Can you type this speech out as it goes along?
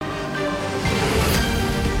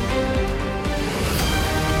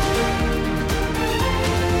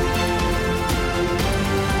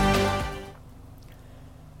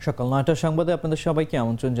সকাল ৯টার সংবাদে আপনাদের সবাইকে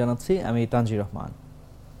আমন্ত্রণ জানাচ্ছি। আমি তানজির রহমান।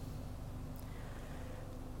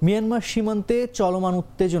 মিয়ানমার সীমান্তে চলমান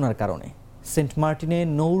উত্তেজনার কারণে সেন্ট মার্টিনে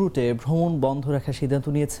নৌ রুটে ভ্রমণ বন্ধ রাখার সিদ্ধান্ত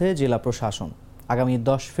নিয়েছে জেলা প্রশাসন। আগামী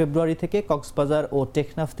 10 ফেব্রুয়ারি থেকে কক্সবাজার ও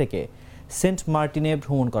টেকনাফ থেকে সেন্ট মার্টিনে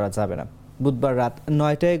ভ্রমণ করা যাবে না। বুধবার রাত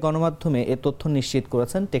 ৯টায় গণমাধ্যমে এ তথ্য নিশ্চিত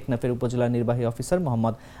করেছেন টেকনাফের উপজেলা নির্বাহী অফিসার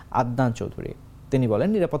মোহাম্মদ আদনান চৌধুরী। তিনি বলেন,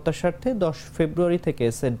 নিরাপত্তার স্বার্থে 10 ফেব্রুয়ারি থেকে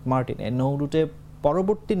সেন্ট মার্টিনে নৌ রুটে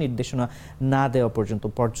পরবর্তী নির্দেশনা না দেওয়া পর্যন্ত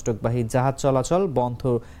পর্যটকবাহী জাহাজ চলাচল বন্ধ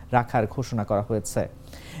রাখার ঘোষণা করা হয়েছে।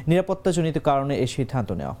 নিরাপত্তাজনিত কারণে এই সিদ্ধান্ত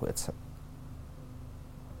নেওয়া হয়েছে।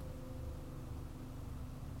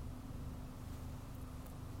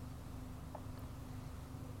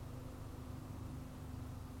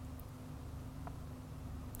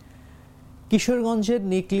 কিশোরগঞ্জের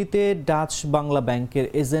নিকলিতে ডাচ বাংলা ব্যাংকের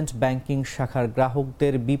এজেন্ট ব্যাংকিং শাখার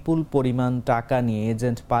গ্রাহকদের বিপুল পরিমাণ টাকা নিয়ে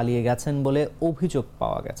এজেন্ট পালিয়ে গেছেন বলে অভিযোগ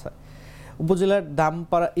পাওয়া গেছে। উপজেলার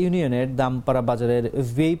দামপাড়া ইউনিয়নের দামপাড়া বাজারের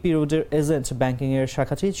ভিআইপি রোডের এজেন্ট ব্যাংকিং এর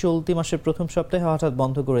শাখাটি চলতি মাসের প্রথম সপ্তাহে হঠাৎ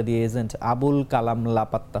বন্ধ করে দিয়ে এজেন্ট আবুল কালাম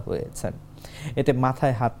লাপাত্তা হয়েছেন। এতে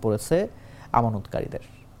মাথায় হাত পড়েছে আমানতকারীদের।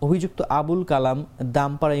 অভিযুক্ত আবুল কালাম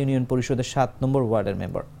দামপাড়া ইউনিয়ন পরিষদের ৭ নম্বর ওয়ার্ডের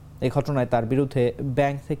মেম্বার। এই ঘটনায় তার বিরুদ্ধে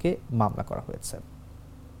ব্যাংক থেকে মামলা করা হয়েছে।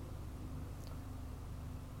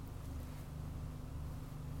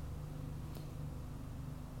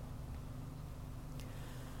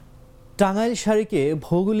 টাঙ্গাইল শাড়িকে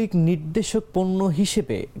ভৌগোলিক নির্দেশক পণ্য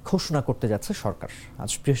হিসেবে ঘোষণা করতে যাচ্ছে সরকার।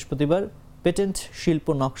 আজ বৃহস্পতিবার পেটেন্ট, শিল্প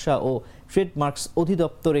নকশা ও ট্রেডমার্কস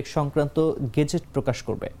অধিদপ্তর এক সংক্রান্ত গেজেট প্রকাশ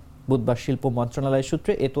করবে। বুধবার শিল্প মন্ত্রণালয়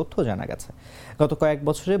সূত্রে এ তথ্য জানা গেছে। গত কয়েক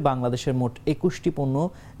বছরে বাংলাদেশের মোট 21টি পণ্য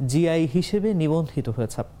জিআই হিসেবে নিবন্ধিত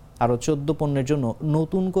হয়েছে। আরও 14 পণ্যের জন্য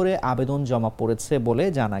নতুন করে আবেদন জমা পড়েছে বলে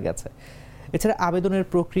জানা গেছে। এছাড়া আবেদনের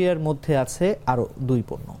প্রক্রিয়ার মধ্যে আছে আরও 2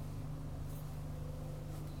 পণ্য।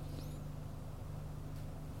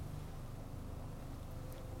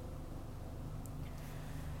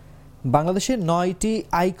 বাংলাদেশে 9টি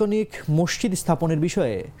আইকনিক মসজিদ স্থাপনের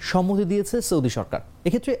বিষয়ে সম্মতি দিয়েছে সৌদি সরকার।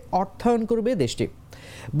 এক্ষেত্রে অর্থায়ন করবে দেশটি।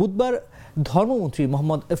 বুধবার ধর্মমন্ত্রী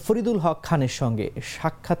মোহাম্মদ ফরিদুল হক খানের সঙ্গে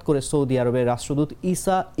সাক্ষাৎ করে সৌদি আরবের রাষ্ট্রদূত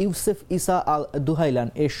ইউসেফ ইসা আল দুহাইলান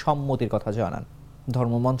এর সম্মতির কথা জানান।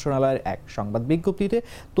 ধর্ম মন্ত্রণালয়ের এক সংবাদ বিজ্ঞপ্তিতে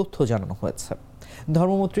তথ্য জানানো হয়েছে।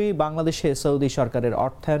 ধর্মমন্ত্রী বাংলাদেশে সৌদি সরকারের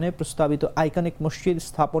অর্থায়নে প্রস্তাবিত আইকনিক মসজিদ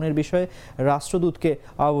স্থাপনের বিষয়ে রাষ্ট্রদূতকে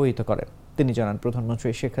অবহিত করেন। তিনি জানান, প্রধানমন্ত্রী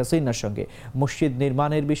শেখ হাসিনার সঙ্গে মসজিদ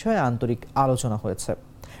নির্মাণের বিষয়ে আন্তরিক আলোচনা হয়েছে।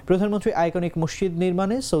 প্রধানমন্ত্রী আইকনিক মসজিদ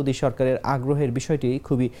নির্মাণে সৌদি সরকারের আগ্রহের বিষয়টি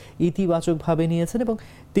খুবই ইতিবাচকভাবে নিয়েছেন এবং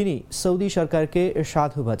তিনি সৌদি সরকারকে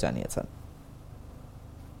সাধুবাদ জানিয়েছেন।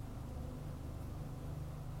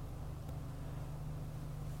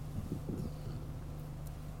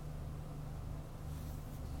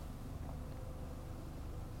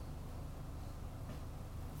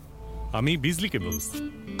 আমি বিজলি কেবলস।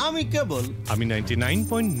 আমি কেবল। আমি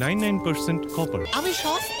 99.99% কপার। আমি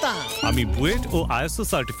সস্তা। আমি বুয়েট ও আইএসও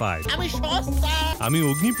সার্টিফাইড। আমি সস্তা। আমি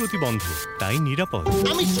অগ্নি প্রতিবন্ধক, তাই নিরাপদ।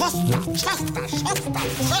 আমি সস্তা সস্তা সস্তা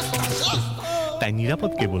সস্তা। তাই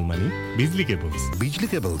নিরাপদ কেবল মানে বিজলি কেবলস। বিজলি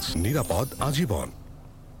কেবলস, নিরাপদ আজীবন।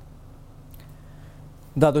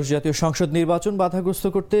 দ্বাদশ জাতীয় সংসদ নির্বাচন বাধাগ্রস্ত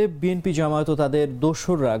করতে বিএনপি জামায়াত ও তাদের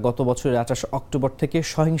দোসররা গত বছরের 28 অক্টোবর থেকে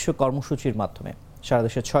সহিংস কর্মসূচির মাধ্যমে সারা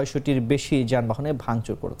দেশে 600টির বেশি যানবাহনে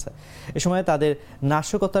ভাঙচুর করেছে। এ সময় তাদের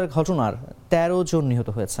নাশকতার ঘটনার 13 জন নিহত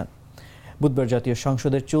হয়েছেন। বুধবার জাতীয়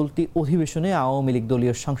সংসদের চলতি অধিবেশনে আওয়ামী লীগ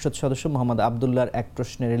দলীয় সংসদ সদস্য মোহাম্মদ আবদুল্লাহর এক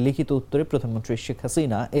প্রশ্নের লিখিত উত্তরে প্রধানমন্ত্রী শেখ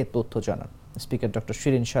হাসিনা এ তথ্য জানান। স্পিকার ডক্টর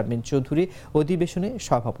শিরিন শারমিন চৌধুরী অধিবেশনে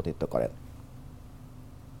সভাপতিত্ব করেন।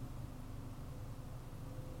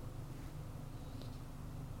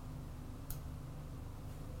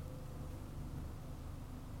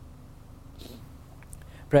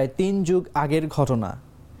 প্রায় 3 যুগ আগের ঘটনা,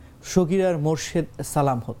 সগিরার মোর্শেদ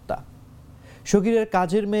সালাম হত্যা। সগিরার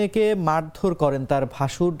কাজের মেয়েকে মারধর করেন তার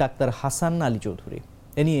ভাসুর ডাক্তার হাসান আলী চৌধুরী।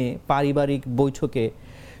 এ নিয়ে পারিবারিক বৈঠকে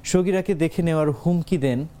সগিরাকে দেখে নেওয়ার হুমকি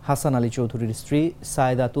দেন হাসান আলী চৌধুরীর স্ত্রী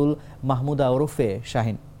সায়েদাতুল মাহমুদা ওরফে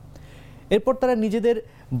শাহিন। এরপর তারা নিজেদের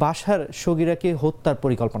বাসার সগিরাকে হত্যার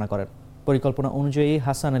পরিকল্পনা করেন। পরিকল্পনা অনুযায়ী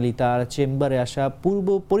হাসান আলী তার চেম্বারে আসা পূর্ব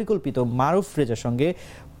পরিকল্পিত মারুফ রেজার সঙ্গে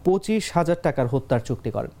 25,000 টাকার হত্যার চুক্তি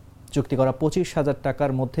করেন। চুক্তি করা 25,000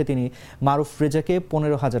 টাকার মধ্যে তিনি মারুফ রেজাকে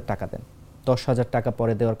 15,000 টাকা দেন। 10,000 টাকা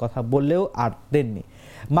পরে দেওয়ার কথা বললেও আর দেননি।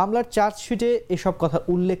 মামলার চার্জশিটে এসব কথা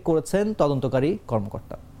উল্লেখ করেছেন তদন্তকারী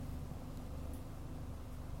কর্মকর্তা।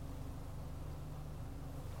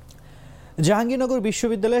 জাহাঙ্গীরনগর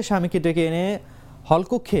বিশ্ববিদ্যালয়ে স্বামীকে ডেকে এনে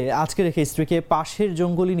হলকক্ষে আজকে রেখে স্ত্রীকে পাশের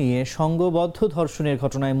জঙ্গলে নিয়ে সংঘবদ্ধ ধর্ষণের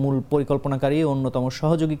ঘটনায় মূল পরিকল্পনাকারী অন্যতম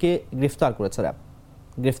সহযোগীকে গ্রেফতার করেছে র্যাব।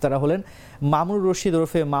 গ্রেফতারা হলেন মামুন রশিদ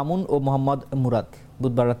ওরফে মামুন ও মোহাম্মদ মুরাদ।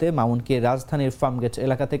 বুধবার রাতে মামুনকে রাজধানীর ফার্মগেট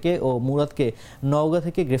এলাকা থেকে ও মুরাদকে নওগাঁ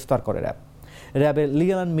থেকে গ্রেফতার করে র্যাব। র্যাবের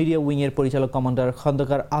লিগ্যাল অ্যান্ড মিডিয়া উইংয়ের পরিচালক কমান্ডার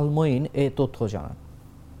খন্দকার আলমঈন এ তথ্য জানান।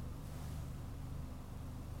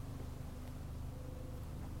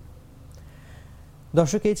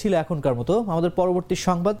 দর্শক, এই ছিল এখনকার মতো। আমাদের পরবর্তী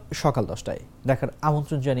সংবাদ সকাল 10টায় দেখার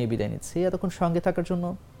আমন্ত্রণ জানিয়ে বিদায় নিচ্ছি। এতক্ষণ সঙ্গে থাকার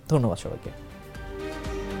জন্য ধন্যবাদ সবাইকে।